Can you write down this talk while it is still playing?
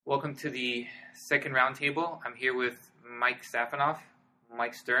Welcome to the second roundtable. I'm here with Mike Safanoff,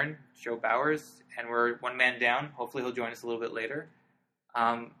 Mike Stern, Joe Bowers, and we're one man down. Hopefully he'll join us a little bit later.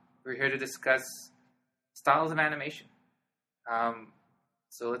 We're here to discuss styles of animation.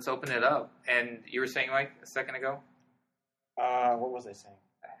 So let's open it up. And you were saying, Mike, a second ago? What was I saying?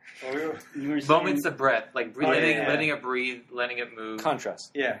 You were saying, Moments of breath, like letting it breathe, letting it move.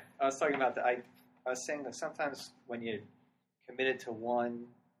 contrast. Yeah, I was talking about that. I was saying that sometimes when you committed to one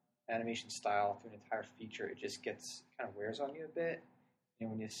animation style through an entire feature, it just gets kind of wears on you a bit. And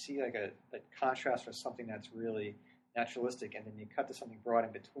when you see like a contrast for something that's really naturalistic, and then you cut to something broad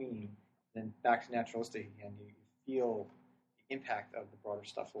in between, then back to naturalistic again, you feel the impact of the broader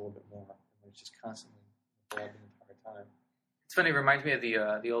stuff a little bit more. And it's just constantly broad the entire time. It's funny. It reminds me of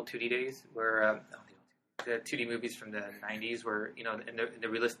the old 2D days, where the 2D movies from the 90s, where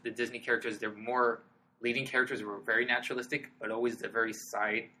the Disney characters, they're more leading characters were very naturalistic, but always the very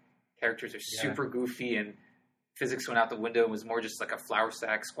side characters are super goofy, and physics went out the window and was more just like a flour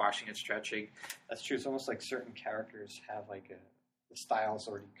sack squashing and stretching. That's true. It's almost like certain characters have like the styles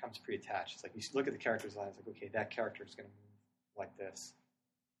already comes pre-attached. It's like you look at the character's lines, like, okay, that character is going to move like this.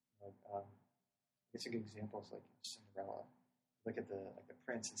 Like, I guess a good example is like Cinderella. Look at the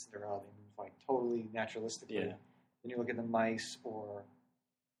prince and Cinderella; they move like totally naturalistically. Yeah. Then you look at the mice, or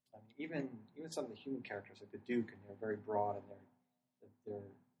even some of the human characters, like the Duke, and they're very broad, and their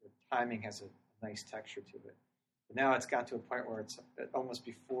timing has a nice texture to it. But now it's gotten to a point where it's almost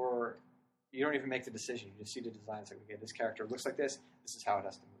before you don't even make the decision; you just see the design. It's like, okay, this character looks like this. This is how it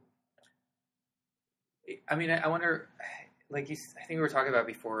has to move. I mean, I wonder. I think we were talking about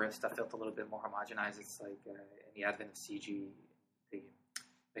before, stuff felt a little bit more homogenized. It's like in the advent of CG,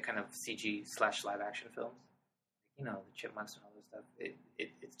 the kind of CG / live action films, the Chipmunks and all this stuff.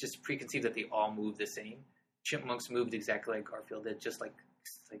 It's just preconceived that they all move the same. Chipmunks moved exactly like Garfield did, just like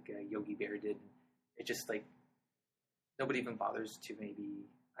Yogi Bear did. It just like nobody even bothers to maybe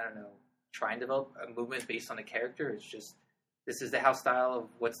try and develop a movement based on a character. It's just this is the house style of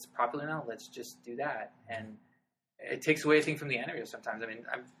what's popular now. Let's just do that, and it takes away, I think, from the animators sometimes. I mean,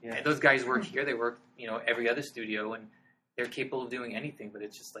 and those guys work here. They work, every other studio, and they're capable of doing anything. But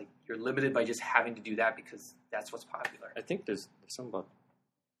it's just like you're limited by just having to do that because that's what's popular. I think there's something about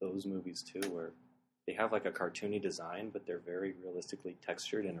those movies too, where they have like a cartoony design, but they're very realistically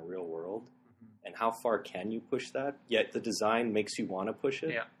textured in a real world. Mm-hmm. And how far can you push that? Yet the design makes you want to push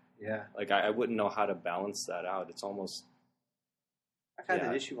it. Yeah. Like I wouldn't know how to balance that out. It's almost. I've had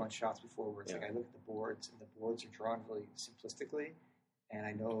that issue on shots before where it's like I look at the boards, and the boards are drawn really simplistically, and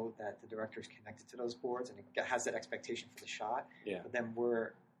I know that the director is connected to those boards, and it has that expectation for the shot. Yeah. But then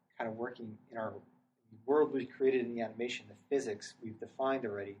we're kind of working in our world we created in the animation, the physics we've defined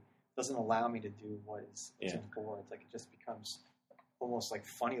already doesn't allow me to do what is in the boards. Like it just becomes almost like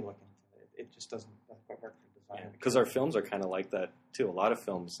funny looking. It just doesn't quite work for design. Because our films are kind of like that too. A lot of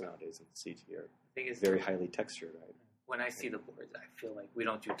films nowadays in CG are very highly textured, right? When I see the boards, I feel like we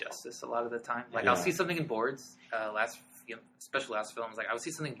don't do justice a lot of the time. Like I'll see something in boards, especially last films. Like I would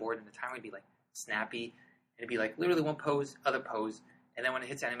see something board, and the time would be like snappy, and it'd be like literally one pose, other pose, and then when it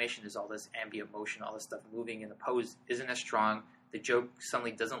hits animation, there's all this ambient motion, all this stuff moving, and the pose isn't as strong. The joke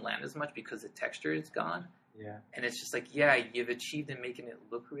suddenly doesn't land as much because the texture is gone. Yeah, and it's just like you've achieved in making it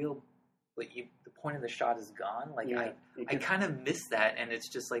look real, but the point of the shot is gone. Like I kind of miss that, and it's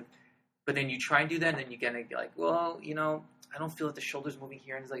just like. But then you try and do that, and then you get like, well, I don't feel like the shoulder's moving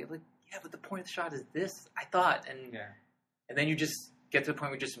here. And it's like, yeah, but the point of the shot is this, I thought. And then you just get to the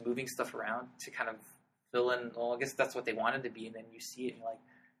point where you're just moving stuff around to kind of fill in, well, I guess that's what they wanted to be. And then you see it, and you're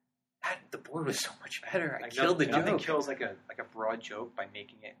like, the board was so much better. I killed the joke. Nothing kills like a broad joke by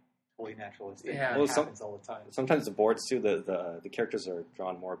making it totally naturalistic. Yeah. It happens all the time. Sometimes the boards, too, the characters are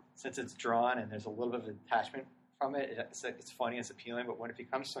drawn more. Since it's drawn and there's a little bit of attachment from it, it's funny, it's appealing, but when it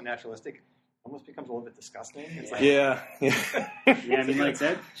becomes so naturalistic, it almost becomes a little bit disgusting. It's like, yeah. I mean, like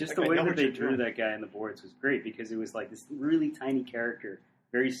that. Just the way that they drew that guy in the boards was great because it was like this really tiny character,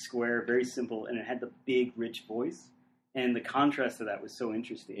 very square, very simple, and it had the big, rich voice, and the contrast to that was so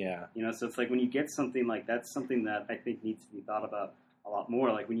interesting. Yeah, so it's like when you get something like that's something that I think needs to be thought about a lot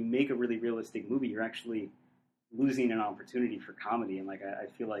more. Like when you make a really realistic movie, you're actually losing an opportunity for comedy, and like I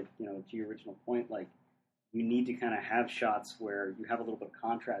feel like to your original point, like. You need to kind of have shots where you have a little bit of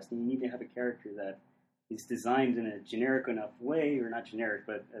contrast, and you need to have a character that is designed in a generic enough way, or not generic,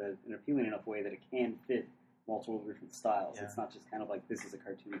 but an appealing enough way that it can fit multiple different styles. Yeah. It's not just kind of like this is a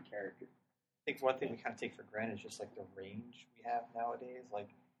cartoony character. I think one thing we kind of take for granted is just like the range we have nowadays. Like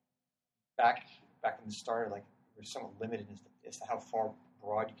back in the start, like we're somewhat limited as to how far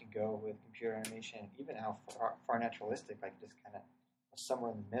broad you can go with computer animation, and even how far naturalistic. Like just kind of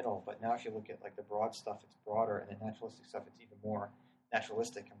somewhere in the middle. But now if you look at like the broad stuff, it's broader, and the naturalistic stuff, it's even more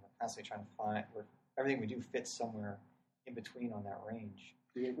naturalistic. And we're constantly trying to find where everything we do fits somewhere in between on that range.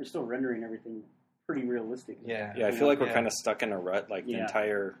 We're still rendering everything pretty realistic. Yeah. Yeah, I feel like we're kind of stuck in a rut. Like the Yeah.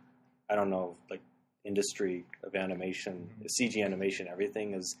 entire, I don't know, like industry of animation, CG animation,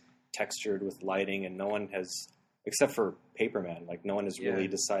 everything is textured with lighting, and no one has, except for Paperman, like no one has really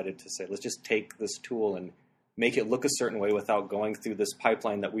decided to say, let's just take this tool and make it look a certain way without going through this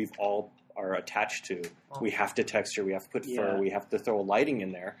pipeline that we've all are attached to. We have to texture, we have to put fur, we have to throw lighting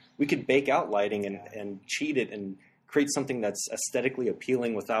in there. We could bake out lighting and cheat it and create something that's aesthetically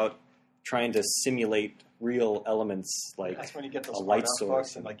appealing without trying to simulate real elements like that's when you get those a light art source.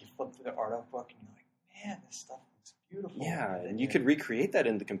 books and like you flip through the art book and you're like, man, this stuff looks beautiful. Yeah, and you could recreate that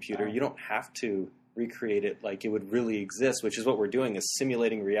in the computer. You don't have to recreate it like it would really exist, which is what we're doing, is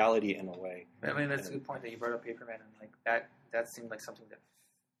simulating reality in a way. I mean, that's a good point that you brought up Paperman, and like that seemed like something that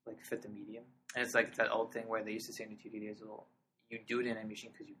like fit the medium. And it's like that old thing where they used to say in the 2D days, well, you do it in animation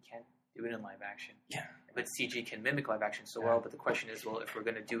because you can't do it in live action. Yeah. But CG can mimic live action so well, but the question is, well, if we're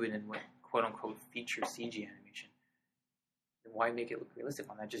going to do it in what quote-unquote feature CG animation, then why make it look realistic?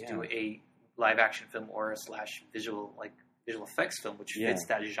 Why not just do a live-action film or a / visual effects film, which fits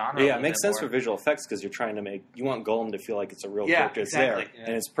that genre? Yeah, it makes sense for visual effects because you're trying to you want Golem to feel like it's a real character. Exactly. It's there,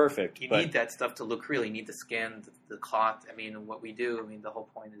 and it's perfect. You need that stuff to look real. You need the skin, the cloth. I mean, what we do, the whole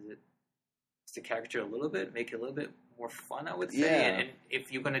point is to caricature a little bit, make it a little bit more fun, I would say. Yeah. And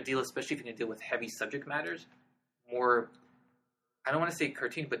if you're going to deal, especially if you're going to deal with heavy subject matters, more, I don't want to say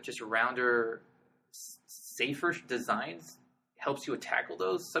cartoon, but just rounder, safer designs helps you tackle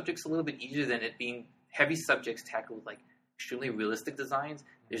those subjects a little bit easier than it being heavy subjects tackled with like extremely realistic designs.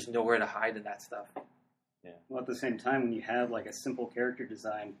 There's nowhere to hide in that stuff. Yeah. Well, at the same time, when you have like a simple character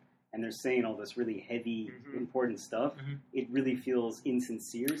design and they're saying all this really heavy, important stuff, it really feels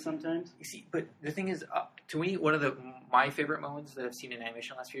insincere sometimes. You see, but the thing is, to me, one of my favorite moments that I've seen in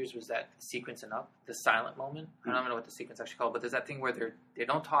animation the last few years was that sequence in Up, the silent moment. I don't know what the sequence actually called, but there's that thing where they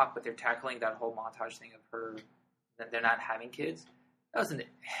don't talk, but they're tackling that whole montage thing of her, that they're not having kids. That was a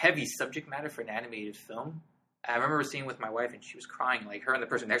heavy subject matter for an animated film. I remember seeing it with my wife, and she was crying. Like, her and the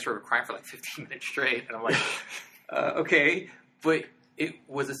person next to her were crying for like 15 minutes straight. And I'm like, okay. But it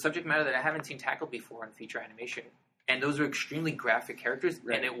was a subject matter that I haven't seen tackled before in feature animation. And those were extremely graphic characters.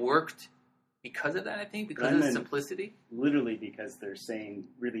 Right. And it worked because of that, I think, because of the simplicity. Literally because they're saying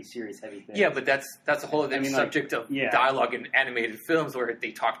really serious, heavy things. Yeah, but that's a whole other subject of dialogue in animated films where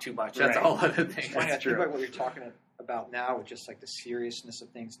they talk too much. That's a whole other thing. I think about what you're talking about now with just like the seriousness of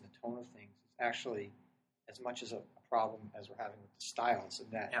things and the tone of things is actually as much as a problem as we're having with the styles,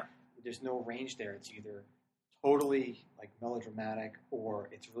 and that there's no range there. It's either totally like melodramatic or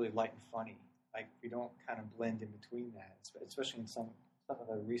it's really light and funny. Like, we don't kind of blend in between that, especially in some of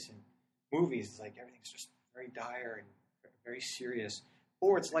the recent movies. It's like everything's just very dire and very serious,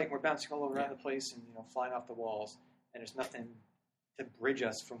 or it's light and we're bouncing all around the place and flying off the walls, and there's nothing to bridge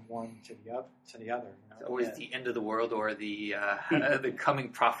us from one to the other. It's always the end of the world or the the coming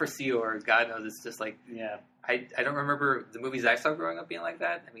prophecy, or God knows. It's just like I don't remember the movies I saw growing up being like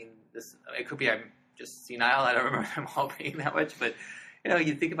that. I mean, it could be I'm just senile. I don't remember them all being that much, but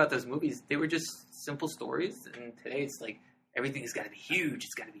you think about those movies, they were just simple stories, and today it's like everything's got to be huge,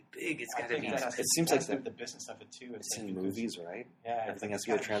 it's got to be big, it's got to be. It seems like the business of it too. It's in movies, right? Yeah, everything has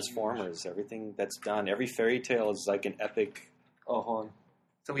to be Transformers. Everything that's done, every fairy tale is like an epic. Oh, hold on.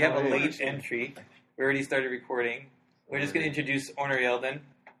 So we have a late entry. We already started recording. We're just going to introduce Ornariel then.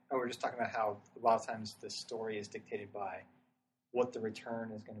 Oh, we're just talking about how a lot of times the story is dictated by what the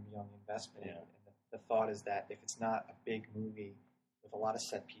return is going to be on the investment. Yeah. And the thought is that if it's not a big movie with a lot of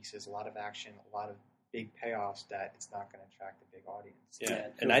set pieces, a lot of action, a lot of big payoffs, that it's not going to attract a big audience. Yeah,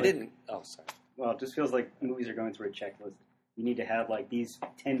 and I didn't... Oh, sorry. Well, it just feels like movies are going through a checklist. You need to have like these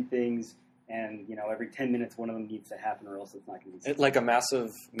 10 things, and every 10 minutes one of them needs to happen, or else it's not going to be successful. Like a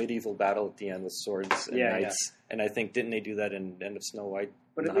massive medieval battle at the end with swords and knights. Yeah. And I think, didn't they do that in End of Snow White?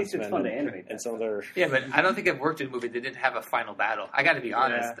 But at least it's fun to animate. And so they're... Yeah, but I don't think I've worked in a movie that didn't have a final battle. I got to be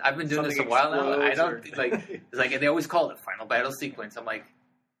honest. I've been doing this a while now. I don't it's like they always call it final battle sequence. I'm like,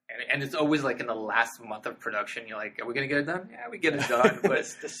 and it's always like in the last month of production. You're like, are we gonna get it done? Yeah, we get it done.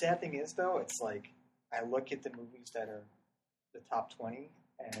 But the sad thing is, though, it's like I look at the movies that are the top 20,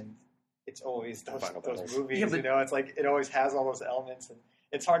 and it's always those movies. Yeah, but, it's like it always has all those elements, and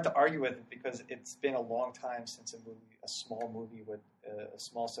it's hard to argue with it because it's been a long time since a small movie with a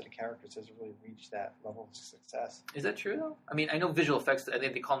small set of characters has really reached that level of success. Is that true, though? I mean, I know visual effects, I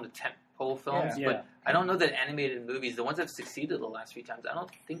think they call them the tentpole films, but I don't know that animated movies, the ones that have succeeded the last few times, I don't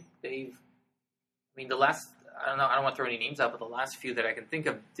think they've... I mean, the last I don't know. I don't want to throw any names out, but the last few that I can think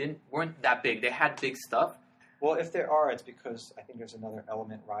of weren't that big. They had big stuff. Well, if there are, it's because I think there's another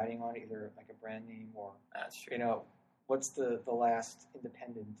element riding on it, either like a brand name or, That's true. what's the last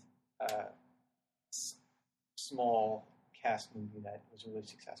independent small cast movie that was really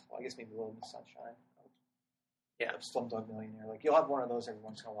successful? I guess maybe Little Miss Sunshine. Yeah. Slumdog Millionaire. Like, you'll have one of those every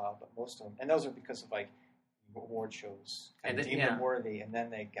once in a while, but most of them, and those are because of like award shows And and then- deem yeah. them worthy, and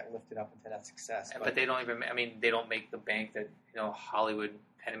then they get lifted up into that success. But they don't even. I mean, they don't make the bank that Hollywood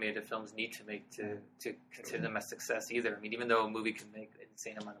animated films need to make to consider them a success either. I mean, even though a movie can make an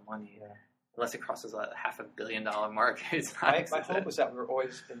insane amount of money, Yeah. unless it crosses a $500 million mark, it's not. my a success. hope was that we were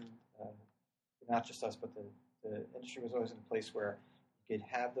always in, not just us, but the industry was always in a place where you could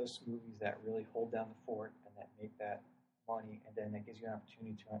have those movies that really hold down the fort and that make that money, and then that gives you an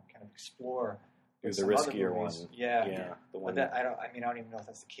opportunity to kind of explore The some other riskier movies. one. Yeah. The But one that, I don't even know if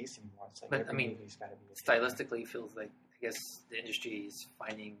that's the case anymore. It's like But, every I mean, movie's got to be Stylistically, it feels like I guess the industry is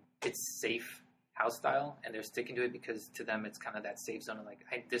finding its safe house style, and they're sticking to it because to them it's kind of that safe zone of like,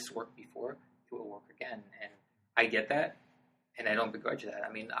 this worked before, it will work again, and I get that, and I don't begrudge that.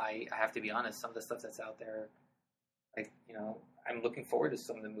 I mean, I have to be honest. Some of the stuff that's out there, like I'm looking forward to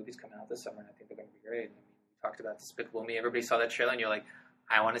some of the movies coming out this summer, and I think they're going to be great. I mean, we talked about Despicable Me. Everybody saw that trailer, and you're like,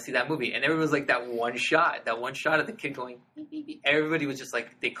 I want to see that movie. And everyone was like, that one shot of the kid going, beep, beep, beep. Everybody was just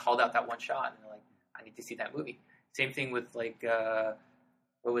like, they called out that one shot, and they're like, I need to see that movie. Same thing with like,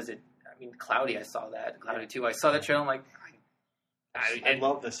 what was it? I mean, Cloudy. I saw that. Cloudy 2. I saw that trailer. I'm like, I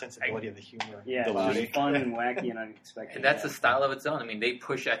love the sensibility of the humor. Yeah, The it's fun and wacky and unexpected. and that's a style of its own. I mean, they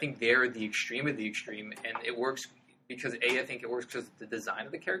push. I think they're the extreme of the extreme, and it works because I think it works because the design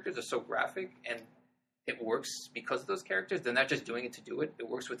of the characters are so graphic, and it works because of those characters. They're not just doing it to do it. It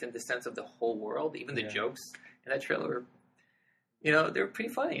works within the sense of the whole world. Even the jokes in that trailer, they're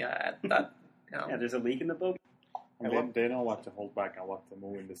pretty funny. I thought, Yeah, there's a leak in the book. And they know what to hold back and what to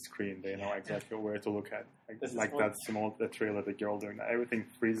move in the screen. They know exactly where to look at. Like that the trailer, the girl doing that. Everything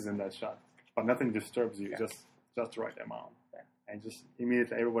freezes in that shot. But nothing disturbs you, just the right amount. And just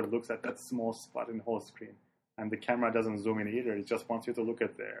immediately everybody looks at that small spot in the whole screen. And the camera doesn't zoom in either. It just wants you to look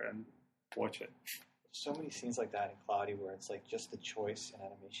at there and watch it. So many scenes like that in Cloudy where it's like just the choice in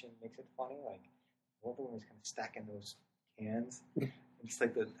animation makes it funny. Like, I love the one who's kind of stacking those cans. It's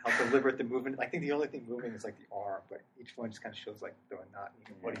like how deliberate the movement. I think the only thing moving is like the arm, but each one just kind of shows like the monotony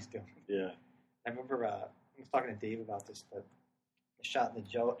of what he's doing. Yeah. I remember I was talking to Dave about this, the shot in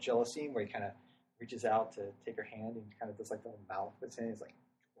the Jello scene where he kind of reaches out to take her hand and kind of does like the little mouth with it. He's like,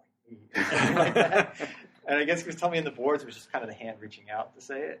 something like that. And I guess he was telling me in the boards it was just kind of the hand reaching out to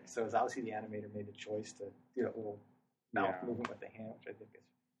say it. So it was obviously the animator made the choice to do that little mouth movement with the hand, which I think is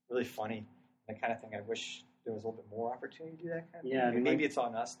really funny. The kind of thing I wish there was a little bit more opportunity to do that kind of thing. I mean, maybe it's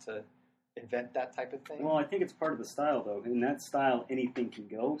on us to invent that type of thing. Well, I think it's part of the style, though. In that style, anything can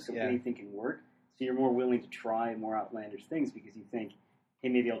go, so anything can work. So you're more willing to try more outlandish things because you think, hey,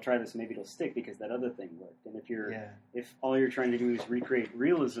 maybe I'll try this, maybe it'll stick because that other thing worked. And if all you're trying to do is recreate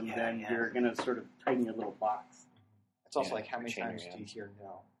realism, then you're going to sort of tighten your little box. It's also like how many times do you hear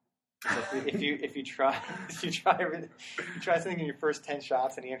no? Like if you try something in your first 10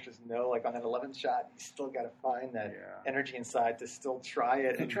 shots and the answer is no, like on that 11th shot, you still got to find that energy inside to still try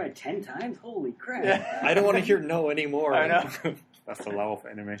it. You tried 10 times? Holy crap! I don't want to hear no anymore. I know. That's the love of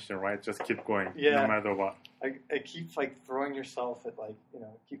animation, right? Just keep going, Yeah. no matter what. I keep like throwing yourself at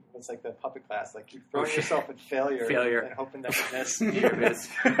it's like the puppet class, like keep throwing yourself at failure and hoping that you miss.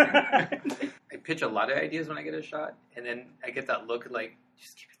 I pitch a lot of ideas when I get a shot, and then I get that look like,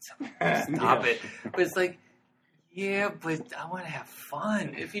 just give it something, stop it. But it's like, but I want to have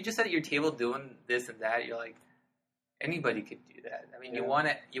fun. If you just at your table doing this and that, you're like, anybody could do that. I mean, you want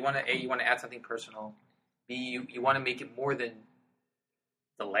to add something personal. B, you want to make it more than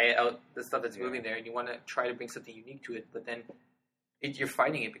the layout, the stuff that's moving there, and you want to try to bring something unique to it. But then you're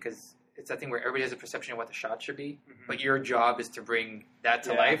fighting it because it's that thing where everybody has a perception of what the shot should be, but your job is to bring that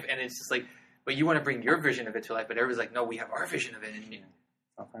to life, and it's just like, but you want to bring your vision of it to life, but everybody's like, no, we have our vision of it. And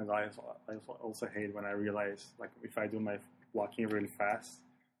sometimes I also hate when I realize, like, if I do my walking really fast,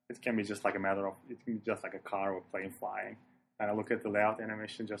 it can be just like a car or plane flying. And I look at the layout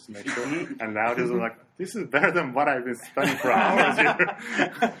animation just to make sure. And layout is like, this is better than what I've been spending for hours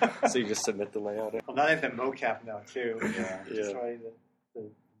here. So you just submit the layout. Well, now they have the mocap now, too. Yeah. Sorry, the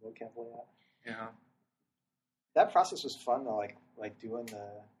mocap layout. Yeah. That process was fun, though, like doing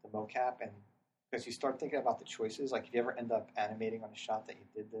the mocap, and because you start thinking about the choices. Like, if you ever end up animating on a shot that you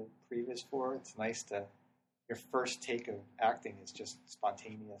did the previous for, it's nice to, your first take of acting is just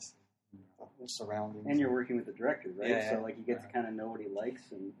spontaneous. The surroundings. And you're working with the director, right? Yeah, so, like, you get to kind of know what he likes,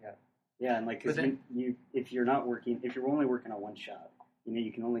 and Yeah, and like, because if you're only working on one shot,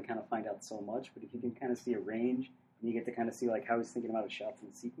 you can only kind of find out so much. But if you can kind of see a range, and you get to kind of see like how he's thinking about his shots in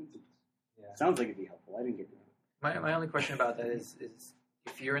the sequence, it sounds like it'd be helpful. I didn't get that. My only question about that is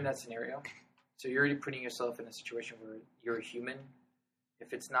if you're in that scenario, so you're already putting yourself in a situation where you're a human.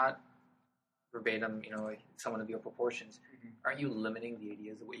 If it's not verbatim, like someone of your proportions, aren't you limiting the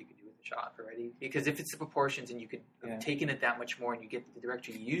ideas of what you can do with the shot already? Because if it's the proportions and you could have taken it that much more and you get the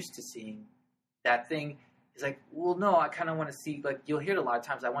director used to seeing that thing, it's like, well, no, I kind of want to see, like, you'll hear it a lot of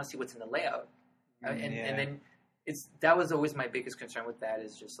times, I want to see what's in the layout. And then that was always my biggest concern with that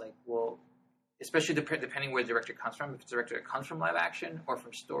is just like, well, especially depending where the director comes from, if it's a director that comes from live action or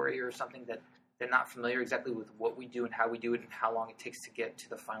from story or something that they're not familiar exactly with what we do and how we do it and how long it takes to get to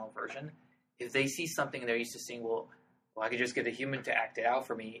the final version. If they see something and they're used to seeing, well, I could just get a human to act it out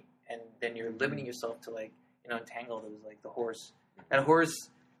for me, and then you're limiting yourself to, like, in Tangled, it was like the horse. And a horse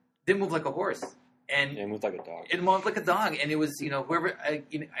didn't move like a horse. And it moved like a dog. It moved like a dog, and it was, whoever.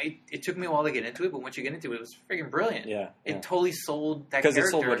 It took me a while to get into it, but once you get into it, it was freaking brilliant. Yeah, it totally sold that character. Because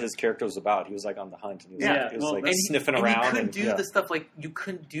it sold what his character was about. He was like on the hunt, and he was sniffing around. And you couldn't do the stuff like you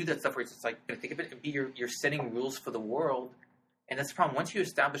couldn't do that stuff where it's just like think of it and be you're setting rules for the world, and that's the problem. Once you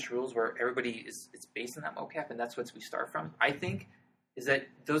establish rules where everybody it's based on that mocap, and that's what we start from. I think is that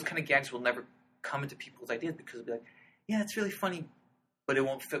those kind of gags will never come into people's ideas because it'll be like, yeah, it's really funny. But it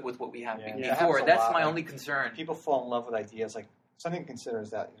won't fit with what we have before. That's my only concern. People fall in love with ideas. Like, something to consider is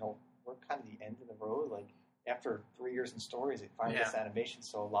that, we're kind of the end of the road. Like, after 3 years in stories, it finally gets animation.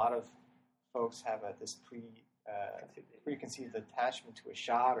 So a lot of folks have this preconceived attachment to a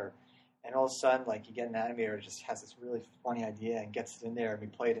shot, and all of a sudden, like, you get an animator who just has this really funny idea and gets it in there, and we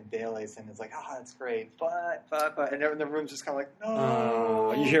play it in dailies, and it's like, that's great, but, and everyone in the room's just kind of like,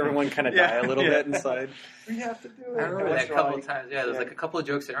 no. You hear everyone kind of die a little bit inside. We have to do it. I remember that a couple of times. Yeah, there was like a couple of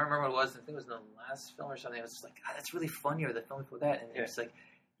jokes. I don't remember what it was. I think it was in the last film or something. I was just like, that's really funny, or the film before that. And it's like,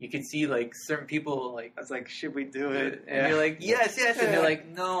 you could see like certain people like. I was like, should we do it? And you're like, yes. And they're like,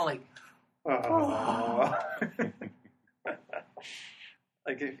 no, like.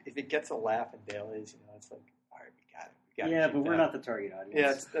 Like if it gets a laugh in dailies, it's like, all right, we got it. Yeah, but we're not the target audience.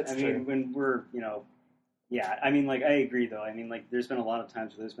 Yeah, that's true. I mean, when we're, I mean, like, I agree, though. I mean, like, there's been a lot of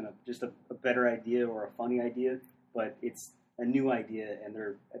times where there's been just a better idea or a funny idea, but it's a new idea, and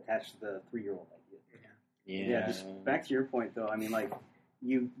they're attached to the 3-year-old idea. Yeah, just back to your point, though. I mean, like,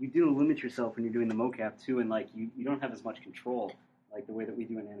 you do limit yourself when you're doing the mocap, too, and, like, you don't have as much control, like, the way that we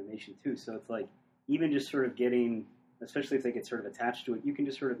do in animation, too. So it's like, even just sort of getting... especially if they get sort of attached to it, you can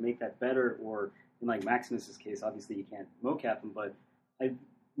just sort of make that better. Or in like Maximus's case, obviously you can't mocap him, but I've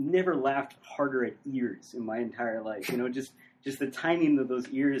never laughed harder at ears in my entire life. Just the timing of those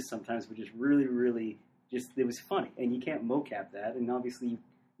ears sometimes would just really, really it was funny. And you can't mocap that. And obviously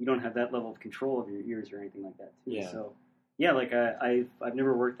you don't have that level of control of your ears or anything like that too. Yeah. So yeah, like I've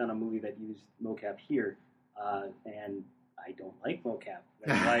never worked on a movie that used mocap here, and I don't like mocap.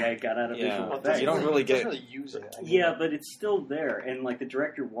 That's why I got out of visual effects. You don't really use it. But it's still there, and like the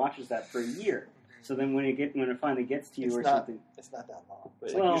director watches that for a year. So then when it finally gets to you something, it's not that long.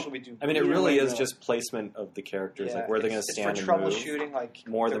 But usually we do. I mean, it really is just placement of the characters, like where they're going to stand and move. It's for troubleshooting, like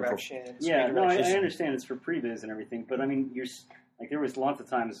more directions. I understand it's for previs and everything, but I mean, there was lots of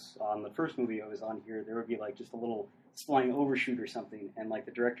times on the first movie I was on here, there would be like just a little flying overshoot or something, and like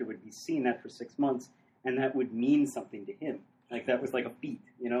the director would be seeing that for 6 months, and that would mean something to him. Like that was like a beat,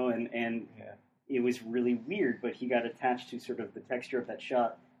 and it was really weird, but he got attached to sort of the texture of that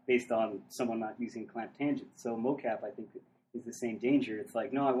shot based on someone not using clamp tangents. So mocap, I think, is the same danger. It's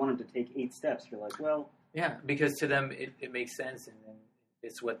like, no, I want him to take 8 steps. You're like, well... Yeah, because to them it makes sense, and then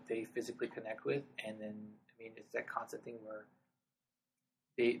it's what they physically connect with, and then, I mean, it's that constant thing where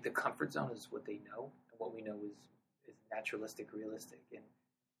the comfort zone is what they know, and what we know is naturalistic, realistic, and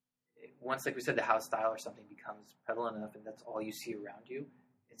once, like we said, the house style or something becomes prevalent enough, and that's all you see around you,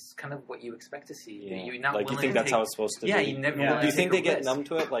 it's kind of what you expect to see. Yeah. You're not like you think that's how it's supposed to be. You never. Do you think they get numb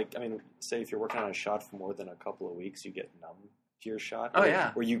to it? Like, I mean, say if you're working on a shot for more than a couple of weeks, you get numb to your shot. Oh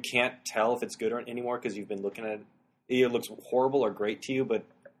yeah. Where you can't tell if it's good anymore because you've been looking at it. Either it looks horrible or great to you, but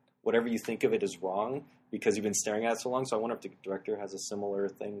whatever you think of it is wrong because you've been staring at it so long. So I wonder if the director has a similar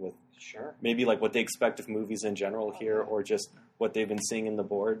thing with maybe like what they expect of movies in general here, or just what they've been seeing in the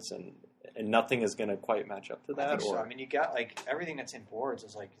boards, and nothing is going to quite match up to that. I think so. I mean, you got like everything that's in boards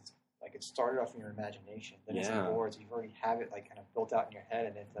is like it started off in your imagination. Then it's in boards. You already have it like kind of built out in your head,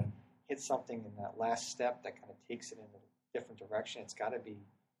 and if it hits something in that last step that kind of takes it in a different direction, it's got to be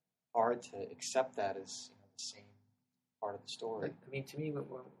hard to accept that as the same part of the story. Like, I mean, to me,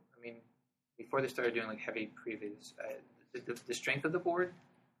 before they started doing like heavy previews, the strength of the board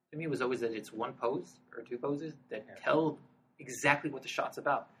to me was always that it's one pose or two poses that tell exactly what the shot's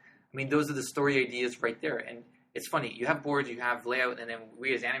about. I mean, those are the story ideas right there. And it's funny, you have boards, you have layout, and then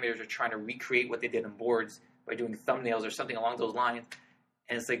we as animators are trying to recreate what they did on boards by doing thumbnails or something along those lines.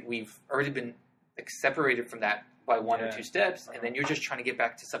 And it's like we've already been like separated from that by one or two steps, and then you're just trying to get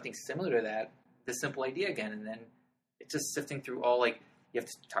back to something similar to that, the simple idea again, and then it's just sifting through all, like, you have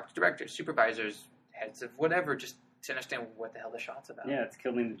to talk to directors, supervisors, heads of whatever, just to understand what the hell the shot's about. Yeah, it's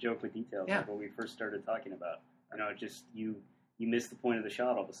killing the joke with details, like what we first started talking about. You know, just you miss the point of the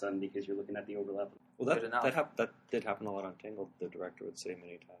shot all of a sudden because you're looking at the overlap. Well, that did happen a lot on Tangled. The director would say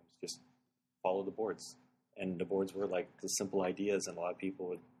many times, just follow the boards. And the boards were like the simple ideas, and a lot of people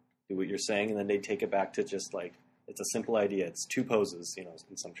would do what you're saying, and then they'd take it back to just like, it's a simple idea. It's two poses, you know,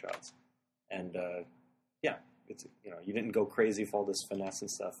 in some shots. And, it's, you know, you didn't go crazy with all this finesse and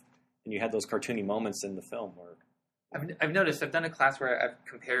stuff. And you had those cartoony moments in the film where... I've noticed, I've done a class where I've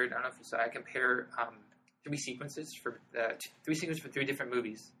compared, I don't know if you saw, I compare three sequences for 3 different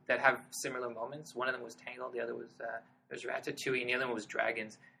movies that have similar moments. One of them was Tangled, the other was Ratatouille, and the other one was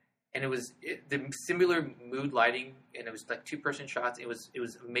Dragons. And it was the similar mood lighting, and it was like 2-person shots. It was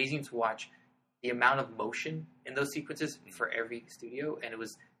amazing to watch the amount of motion in those sequences for every studio, and it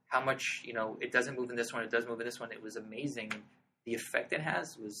was how much, you know, it doesn't move in this one, it does move in this one. It was amazing. The effect it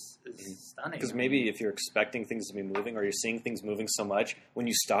has was stunning. Because maybe if you're expecting things to be moving, or you're seeing things moving so much, when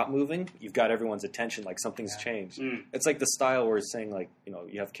you stop moving, you've got everyone's attention, like something's changed. It's like the style where it's saying, like, you know,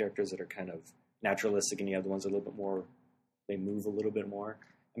 you have characters that are kind of naturalistic, and you have the ones that are a little bit more, they move a little bit more.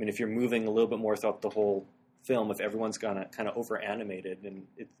 I mean, if you're moving a little bit more throughout the whole film, if everyone's gonna kind of over-animated, then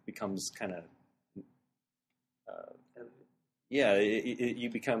it becomes kind of... you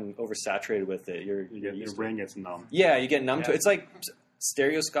become oversaturated with it. Your brain gets numb. Yeah, you get numb to it. It's like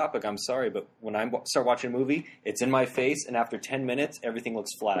stereoscopic. I'm sorry, but when I start watching a movie, it's in my face, and after 10 minutes, everything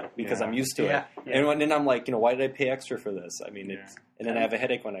looks flat because I'm used to it. Yeah. And then I'm like, you know, why did I pay extra for this? I mean, it's, and then I have a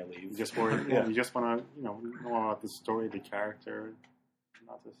headache when I leave. You just want to, you know about the story, the character,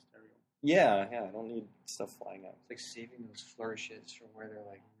 not the stereo. Yeah, I don't need stuff flying out. It's like saving those flourishes for where they're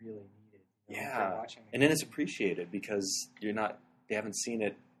like really needed. Yeah, and then it's appreciated because they haven't seen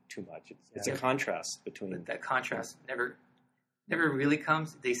it too much. It's a contrast between... That contrast never really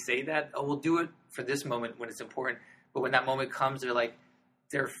comes. They say that, oh, we'll do it for this moment when it's important. But when that moment comes,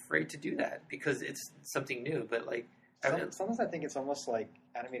 they're afraid to do that because it's something new. But like... Sometimes I think it's almost like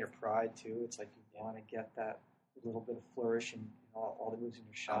animator pride, too. It's like you want to get that little bit of flourish and all the moves in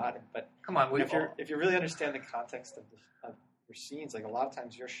your shot. But come on, if you really understand the context of your scenes, like a lot of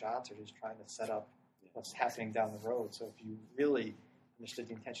times your shots are just trying to set up what's happening down the road. So if you really understood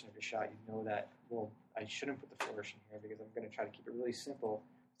the intention of your shot, you know that, well, I shouldn't put the flourish in here because I'm going to try to keep it really simple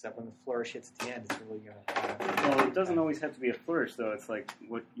so that when the flourish hits at the end, it's really going to have... Well, it doesn't always have to be a flourish, though. It's like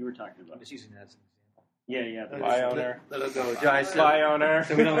what you were talking about. I'm just using that as an example. Yeah. Bye, owner. Let it go. Josh, bye, owner.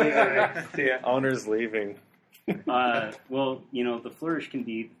 So we don't leave it. See ya. Owner's leaving. Well, you know, the flourish can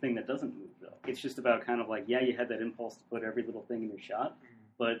be the thing that doesn't move, though. It's just about kind of like, you had that impulse to put every little thing in your shot,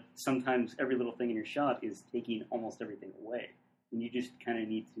 but sometimes every little thing in your shot is taking almost everything away. And you just kind of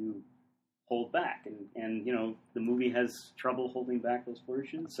need to hold back. And, you know, the movie has trouble holding back those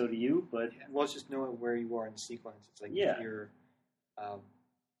flourishes, so do you, but... Well, it's just knowing where you are in the sequence. It's like if you're...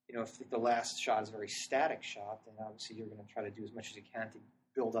 you know, if the last shot is a very static shot, then obviously you're going to try to do as much as you can to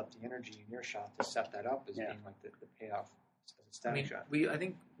build up the energy in your shot to set that up as being like the payoff as a static shot. I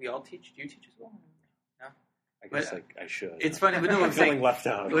think we all teach. Do you teach as well? No. I guess I should. It's funny, but no, I'm feeling left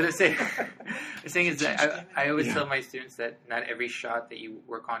out. What I'm saying is that I always tell my students that not every shot that you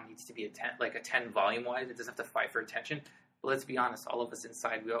work on needs to be a 10 volume-wise. It doesn't have to fight for attention. But let's be honest, all of us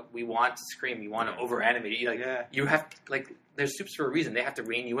inside, we want to scream. We want to over-animate. You have there's soups for a reason. They have to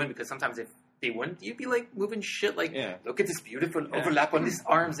rein you in because sometimes if they wouldn't, you'd be like moving shit like, look at this beautiful overlap on these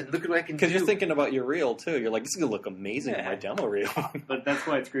arms and look at what I can do. Because you're thinking about your reel too. You're like, this is going to look amazing in my demo reel. But that's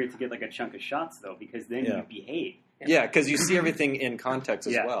why it's great to get like a chunk of shots though, because then you behave. Yeah, because you see everything in context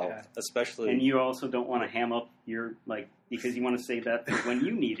as well, especially. And you also don't want to ham up your, because you want to save that for when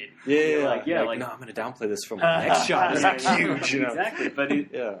you need it. No, I'm going to downplay this for my next shot. It's huge. Exactly, but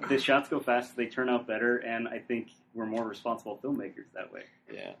the shots go fast, they turn out better, and I think we're more responsible filmmakers that way.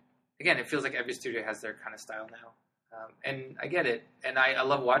 Yeah. Again, it feels like every studio has their kind of style now. And I get it. And I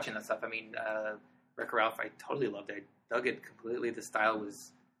love watching that stuff. I mean, Wreck-It Ralph, I totally loved it. I dug it completely. The style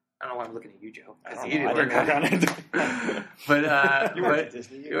was... I don't know why I'm looking at you, Joe. I didn't work on it. But you work at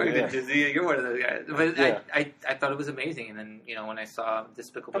Disney. You're one of those guys. But I thought it was amazing. And then, when I saw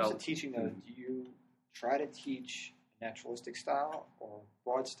Despicable Me... When it comes to teaching, though, do you try to teach naturalistic style or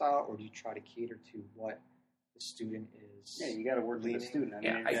broad style, or do you try to cater to what the the student is. Yeah, you got to work with the leading. student. I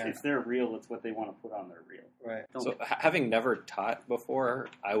mean, Yeah, if they're real, it's what they want to put on their reel. Right. So, having never taught before,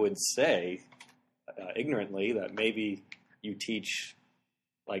 I would say, ignorantly, that maybe you teach,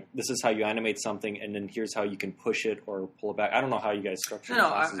 like, this is how you animate something, and then here's how you can push it or pull it back. I don't know how you guys structure No,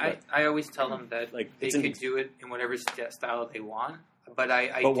 classes, I always tell them that like, they it's could do it in whatever style they want. But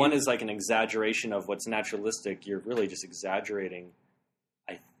but one is like an exaggeration of what's naturalistic. You're really just exaggerating,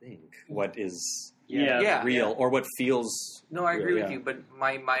 I think, what is Yeah. real or what feels. No, I agree real, with you, but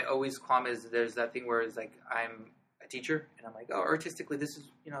my always qualm is there's that thing where it's like I'm a teacher and I'm like, oh, artistically this is,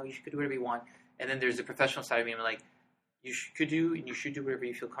 you could do whatever you want, and then there's the professional side of me and I'm like, you should do whatever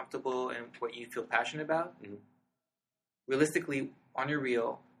you feel comfortable and what you feel passionate about. Mhm. Realistically, on your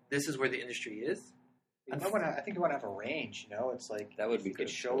reel, this is where the industry is. I think you want to have a range. It's like That would if be you could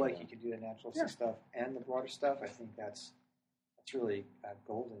good, show too, like yeah. you could do the naturalistic stuff and the broader stuff. I think that's really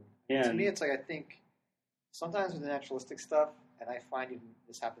golden. Yeah. To me, it's like I think sometimes with the naturalistic stuff, and I find even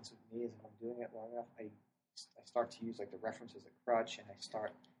this happens with me is if I'm doing it long enough, I start to use like the reference as a crutch, and I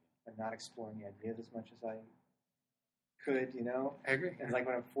start not exploring the ideas as much as I could. I agree. And like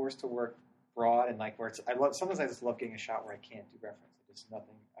when I'm forced to work broad and like where it's, sometimes I just love getting a shot where I can't do reference. There's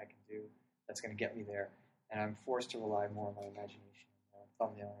nothing I can do that's going to get me there, and I'm forced to rely more on my imagination,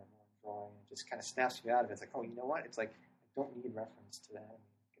 thumbnail or more drawing, and it just kind of snaps me out of it. It's like, oh, you know what? It's like I don't need reference to that.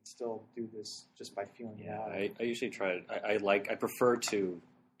 I can still do this just by feeling it out. I usually try it. I prefer to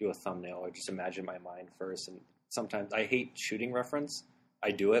do a thumbnail or just imagine my mind first. And sometimes I hate shooting reference.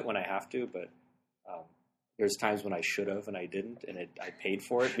 I do it when I have to, but there's times when I should have and I didn't, and I paid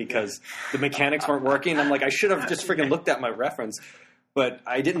for it because the mechanics weren't working. I'm like, I should have just freaking looked at my reference, but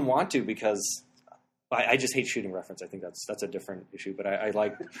I didn't want to because I just hate shooting reference. I think that's a different issue, but I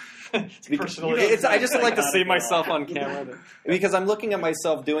like Personal. I just like to see myself on camera because I'm looking at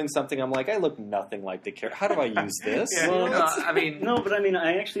myself doing something. I'm like, I look nothing like the character. How do I use this? Yeah, but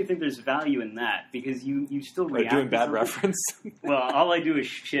I actually think there's value in that because you still Or react doing to bad something. reference. Well, all I do is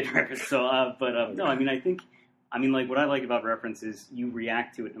shit reference. So, no, like what I like about reference is you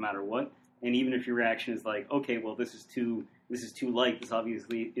react to it no matter what, and even if your reaction is like, okay, well, this is too light. This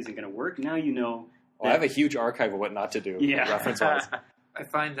obviously isn't going to work. Now you know. I have a huge archive of what not to do. Yeah. Reference-wise. I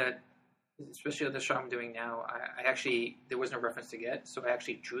find that, especially with the show I'm doing now, I actually, there was no reference to get, so I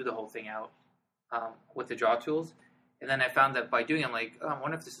actually drew the whole thing out with the draw tools. And then I found that by doing it, I'm like, oh, I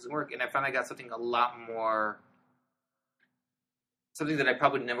wonder if this doesn't work. And I found I got something a lot more, something that I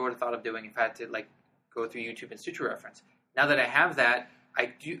probably never would have thought of doing if I had to like go through YouTube and Suture reference. Now that I have that,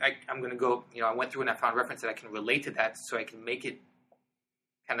 I'm going to go, I went through and I found reference that I can relate to that so I can make it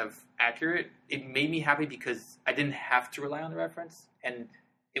kind of accurate. It made me happy because I didn't have to rely on the reference, and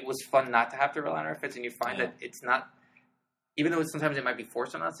it was fun not to have to rely on the reference. And you find that it's not, even though sometimes it might be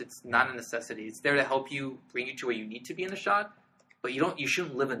forced on us, it's not a necessity. It's there to help you, bring you to where you need to be in the shot, but you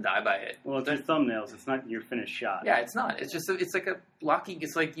shouldn't live and die by it. Well, they're thumbnails. It's not your finished shot. Yeah, it's not. It's just it's like a blocking.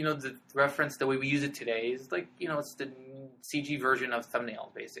 It's like the reference, the way we use it today is like it's the CG version of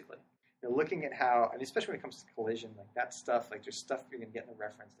thumbnails basically. You're looking at how, and especially when it comes to collision, like that stuff, like there's stuff you're going to get in the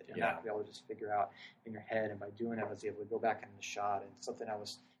reference that you're not going to be able to just figure out in your head. And by doing it, I was able to go back into the shot, and something I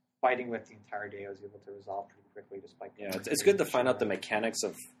was fighting with the entire day, I was able to resolve pretty quickly just by. Yeah, it's good to find out the mechanics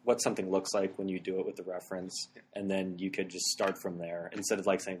of what something looks like when you do it with the reference, and then you could just start from there instead of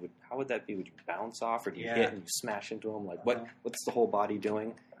like saying, how would that be? Would you bounce off, or do you hit and you smash into them? Like what's the whole body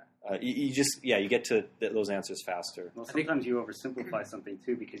doing? You get to those answers faster. Well, sometimes you oversimplify something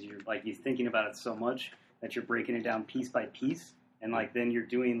too because you're thinking about it so much that you're breaking it down piece by piece, and like then you're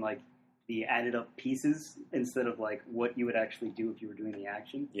doing like the added up pieces instead of like what you would actually do if you were doing the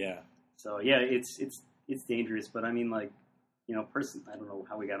action. Yeah. So yeah, it's dangerous, but I mean like personally, I don't know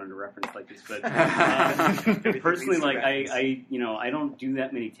how we got into reference like this, but personally, like I don't do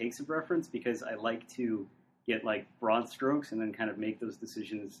that many takes of reference because I like to get like broad strokes and then kind of make those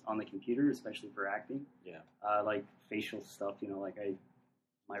decisions on the computer, especially for acting. Yeah. Like facial stuff,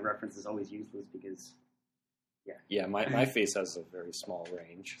 my reference is always useless because. Yeah, my face has a very small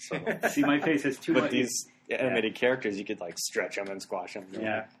range. So. See, my face has too much. But these animated characters, you could like stretch them and squash them.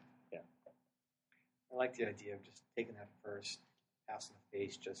 Yeah. I like the idea of just taking that first pass in the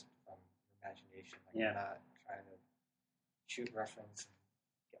face just from imagination. Like you're not trying to shoot reference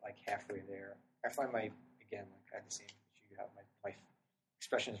and get like halfway there. I find I have the same issue you have. My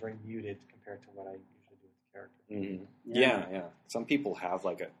expression is very muted compared to what I usually do with the character. Mm-hmm. Yeah. Some people have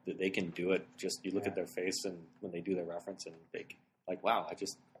they can do it. Just you look at their face and when they do their reference and they like, wow, I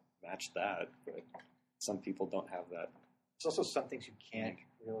just matched that. But some people don't have that. There's also some things you can't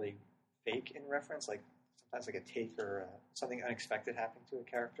really fake in reference. Like sometimes like a take or something unexpected happening to a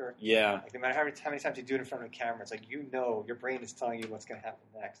character. Yeah. Like no matter how many times you do it in front of a camera, it's like your brain is telling you what's going to happen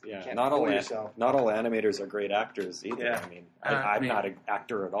next. Yeah. You can't Not all fool yourself. not all animators are great actors either. Yeah. I mean, I'm not an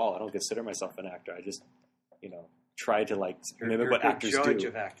actor at all. I don't consider myself an actor. I just, try to mimic You're what a good actors judge do.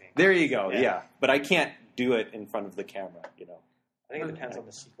 of acting. There you go. Yeah. Yeah. But I can't do it in front of the camera. I think it depends on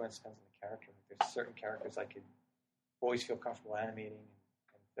the sequence, depends on the character. Like there's certain characters I could always feel comfortable animating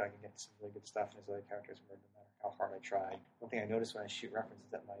and feel I can get some really good stuff, and there's other characters where no matter how hard I try. One thing I notice when I shoot references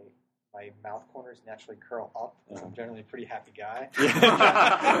is that my mouth corners naturally curl up because I'm generally a pretty happy guy. And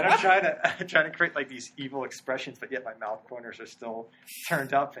I'm trying to create like these evil expressions, but yet my mouth corners are still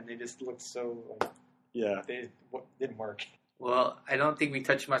turned up, and they just look so they didn't work. Well, I don't think we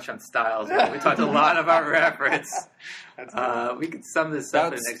touched much on styles. But we talked a lot about reference. We could sum this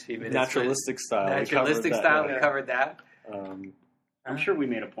up in the next few minutes. Naturalistic style. Naturalistic style. We covered that. I'm sure we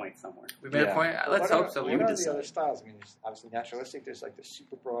made a point somewhere. We made a point. Let's hope so. What are the other styles? I mean, there's obviously naturalistic. There's like the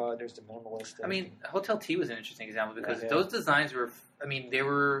super broad. There's the minimalistic. I mean, Hotel T was an interesting example because those designs were. I mean, they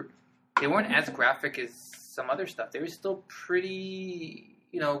weren't as graphic as some other stuff. They were still pretty.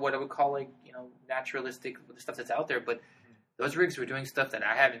 What I would call naturalistic with the stuff that's out there, but. Those rigs were doing stuff that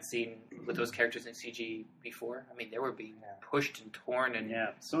I haven't seen with those characters in CG before. I mean, they were being pushed and torn, and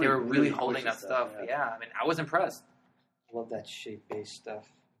they were really holding that stuff. Yeah, I mean, I was impressed. I love that shape-based stuff.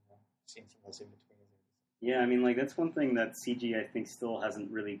 Seeing some of those in between. Yeah, I mean, that's one thing that CG I think still hasn't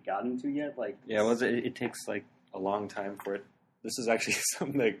really gotten to yet. It takes a long time for it. This is actually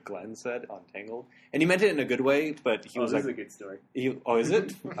something that Glenn said on Tangled, and he meant it in a good way. But he was this is a good story. Is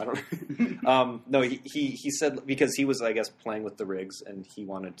it? I don't. No, he said because he was, I guess, playing with the rigs, and he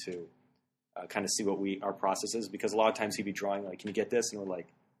wanted to kind of see what our process is. Because a lot of times he'd be drawing can you get this? And we're like,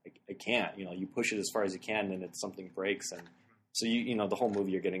 I can't. You push it as far as you can, and something breaks, and so the whole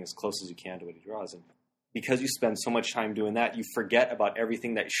movie you're getting as close as you can to what he draws, and because you spend so much time doing that, you forget about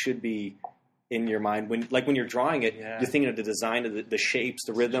everything that should be in your mind. When you're drawing it, you're thinking of the design of the shapes,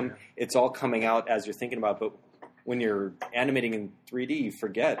 the rhythm. Sure. It's all coming out as you're thinking about it. But when you're animating in 3D, you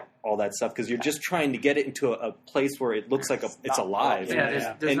forget all that stuff because you're just trying to get it into a place where it looks like it's alive.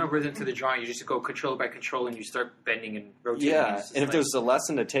 Yeah, there's no rhythm to the drawing. You just go control by control and you start bending and rotating. Yeah, and if there's a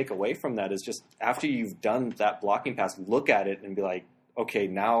lesson to take away from that is just after you've done that blocking pass, look at it and be like, okay,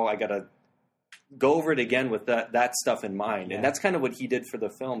 now I got to go over it again with that stuff in mind. Yeah. And that's kind of what he did for the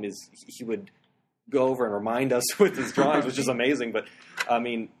film is he would go over and remind us with his drawings, which is amazing. But I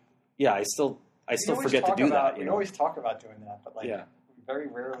mean, I still forget to do that. We always talk about doing that, but we very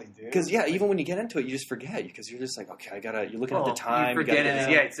rarely do. Because even when you get into it, you just forget because you're just like, okay, you're looking at the time. You forget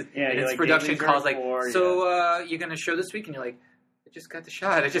it. It's production calls you're going to show this week, and you're like, I just got the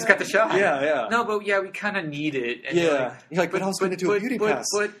shot. Yeah. No, but we kind of need it. And you're like, but I was going to do a beauty pass.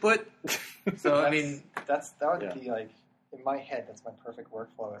 But. So I mean, that would be like. In my head, that's my perfect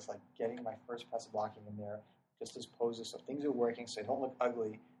workflow. It's like getting my first pass of blocking in there, just as poses, so things are working, so they don't look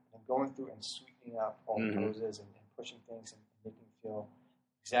ugly, and going through and sweeping up all the poses and pushing things and making them feel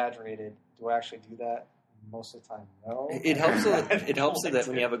exaggerated. Do I actually do that? Most of the time, no. It helps. It helps that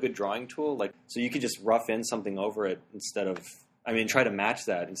when you have a good drawing tool, so you could just rough in something over it instead of. I mean, try to match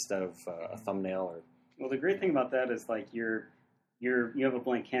that instead of a thumbnail or. Well, the great thing about that is you have a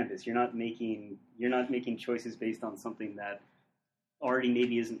blank canvas. You're not making choices based on something that already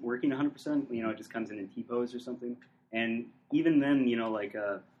maybe isn't working 100%. It just comes in T-pose or something. And even then,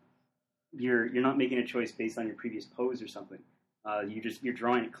 you're not making a choice based on your previous pose or something. You're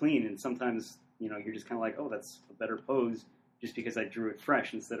drawing it clean, and sometimes you're just kind of like, oh, that's a better pose just because I drew it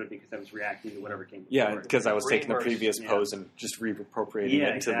fresh instead of because I was reacting to whatever came before. Yeah, because I was taking the previous pose and just reappropriating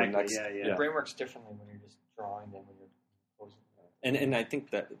it into the next. Yeah. The brain works differently when you're just drawing than when you're posing. And I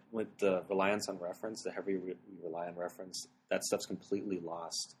think that with the reliance on reference, the heavy we rely on reference, that stuff's completely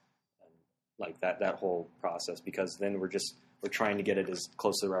lost. And that whole process, because then we're trying to get it as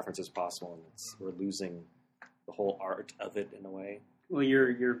close to the reference as possible, and we're losing the whole art of it in a way. Well,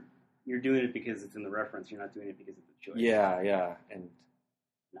 you're doing it because it's in the reference. You're not doing it because it's a choice. Yeah, and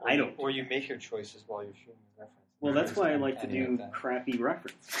I don't. Or you make your choices while you're shooting the reference. Well, that's why I like to do crappy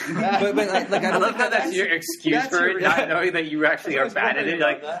reference. but I love how that's your excuse for it, not knowing that you actually are bad at it.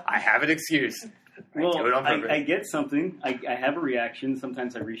 I have an excuse. I get something. I have a reaction.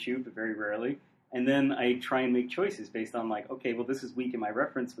 Sometimes I reshoot, but very rarely. And then I try and make choices based on okay, well, this is weak in my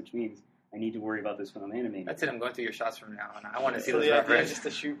reference, which means I need to worry about this when I'm animating. That's it. I'm going through your shots from now on. I want to see those references. Just to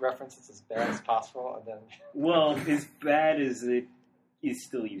shoot references as bad as possible, and then. Well, as bad as it is,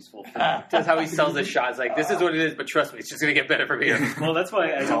 still useful. That's how he sells his shots. This is what it is, but trust me, it's just going to get better from here. Well, that's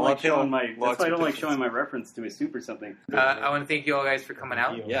why I don't like showing my reference to a soup or something. I want to thank you all guys for coming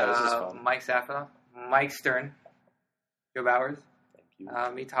out. Yeah, this is fun. Mike Safra, Mike Stern, Joe Bowers, Thank you.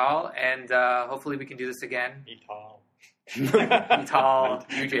 Mital, and hopefully we can do this again. Mital. Mital,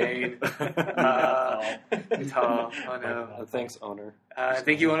 Eugene, Mital. Oh no! Thanks, owner.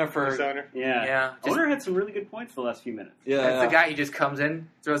 Thank you, owner, for Yeah. just- Owner had some really good points the last few minutes. That's the guy. He just comes in,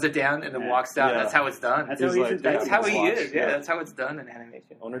 throws it down, and then walks out. Yeah. That's how it's done. That's He's how like, he's That's how he watch. is. Yeah, that's how it's done in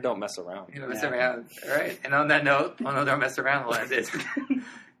animation. Owner don't mess around. You know, mess around. All right. And on that note, don't mess around. We'll end it.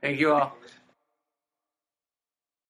 Thank you all.